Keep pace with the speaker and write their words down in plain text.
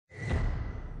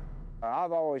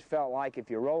I've always felt like if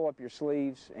you roll up your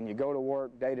sleeves and you go to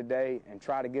work day to day and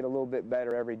try to get a little bit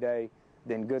better every day,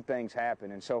 then good things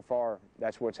happen, and so far,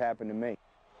 that's what's happened to me.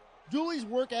 Dooley's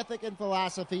work ethic and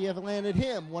philosophy have landed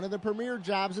him one of the premier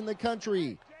jobs in the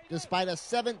country. Despite a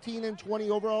 17-20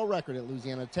 overall record at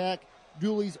Louisiana Tech,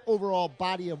 Dooley's overall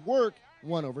body of work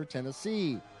won over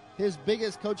Tennessee. His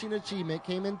biggest coaching achievement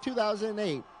came in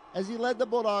 2008 as he led the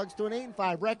Bulldogs to an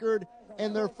 8-5 record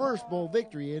and their first bowl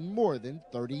victory in more than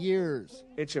 30 years.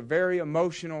 It's a very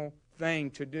emotional thing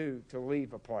to do, to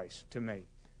leave a place, to me,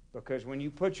 because when you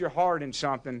put your heart in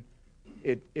something,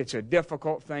 it's a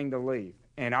difficult thing to leave.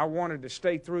 And I wanted to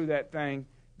stay through that thing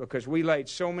because we laid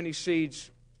so many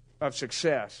seeds of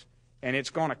success, and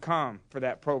it's going to come for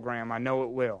that program. I know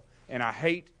it will. And I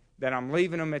hate that I'm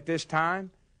leaving them at this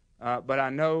time, but I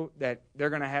know that they're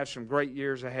going to have some great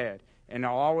years ahead. And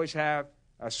I'll always have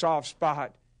a soft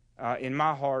spot in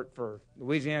my heart for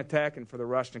Louisiana Tech and for the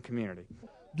Ruston community.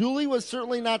 Dooley was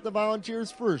certainly not the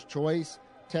Volunteers' first choice.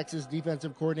 Texas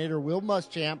defensive coordinator Will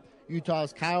Muschamp,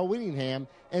 Utah's Kyle Whittingham,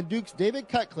 and Duke's David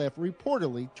Cutcliffe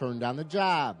reportedly turned down the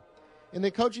job. In the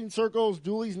coaching circles,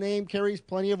 Dooley's name carries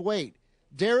plenty of weight.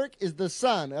 Derek is the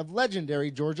son of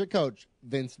legendary Georgia coach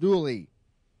Vince Dooley.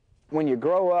 When you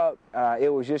grow up, it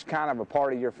was just kind of a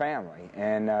part of your family,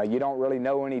 and you don't really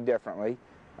know any differently.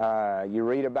 You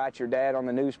read about your dad on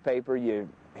the newspaper, you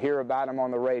hear about him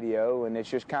on the radio, and it's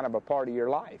just kind of a part of your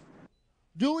life.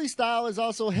 Dooley's style is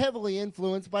also heavily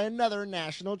influenced by another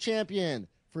national champion.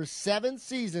 For 7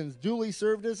 seasons, Dooley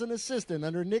served as an assistant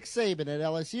under Nick Saban at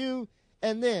LSU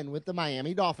and then with the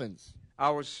Miami Dolphins. I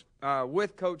was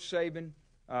with Coach Saban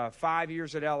 5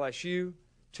 years at LSU,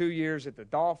 2 years at the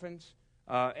Dolphins,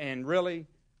 and really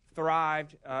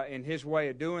thrived in his way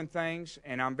of doing things,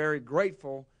 and I'm very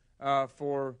grateful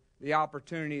for the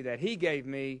opportunity that he gave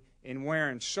me in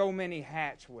wearing so many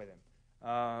hats with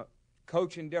him.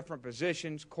 Coaching different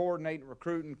positions, coordinating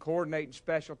recruiting, coordinating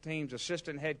special teams,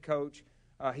 assistant head coach.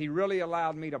 He really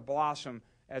allowed me to blossom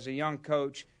as a young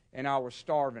coach, and I was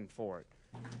starving for it.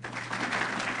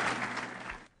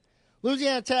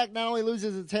 Louisiana Tech not only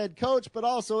loses its head coach, but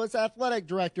also its athletic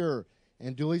director.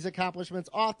 And Dooley's accomplishments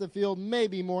off the field may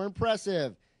be more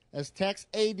impressive. As Tech's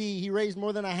AD, he raised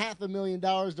more than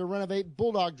 $500,000 to renovate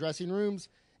Bulldog dressing rooms,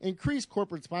 increased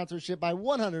corporate sponsorship by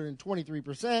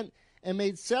 123%, and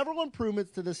made several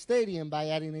improvements to the stadium by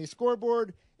adding a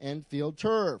scoreboard and field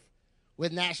turf.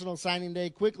 With National Signing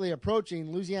Day quickly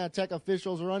approaching, Louisiana Tech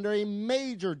officials are under a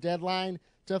major deadline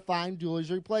to find Dooley's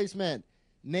replacement.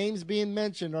 Names being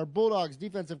mentioned are Bulldogs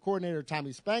defensive coordinator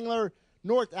Tommy Spangler,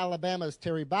 North Alabama's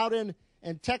Terry Bowden,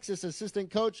 and Texas assistant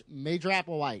coach Major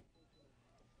Applewhite.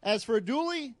 As for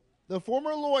Dooley, the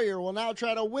former lawyer will now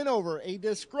try to win over a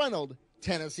disgruntled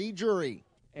Tennessee jury.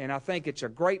 And I think it's a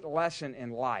great lesson in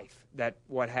life that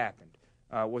what happened.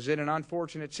 Was it an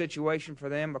unfortunate situation for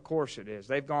them? Of course it is.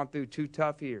 They've gone through 2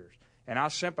 tough years, and I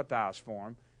sympathize for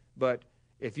them. But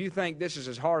if you think this is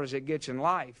as hard as it gets in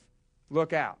life,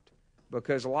 look out,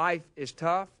 because life is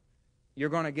tough. You're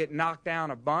going to get knocked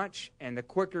down a bunch, and the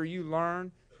quicker you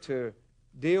learn to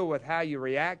deal with how you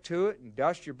react to it and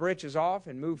dust your britches off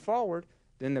and move forward,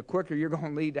 then the quicker you're going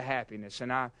to lead to happiness.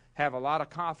 And I have a lot of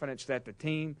confidence that the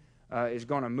team is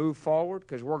going to move forward,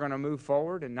 because we're going to move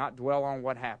forward and not dwell on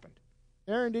what happened.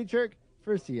 Aaron Dietrich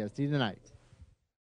for CST Tonight.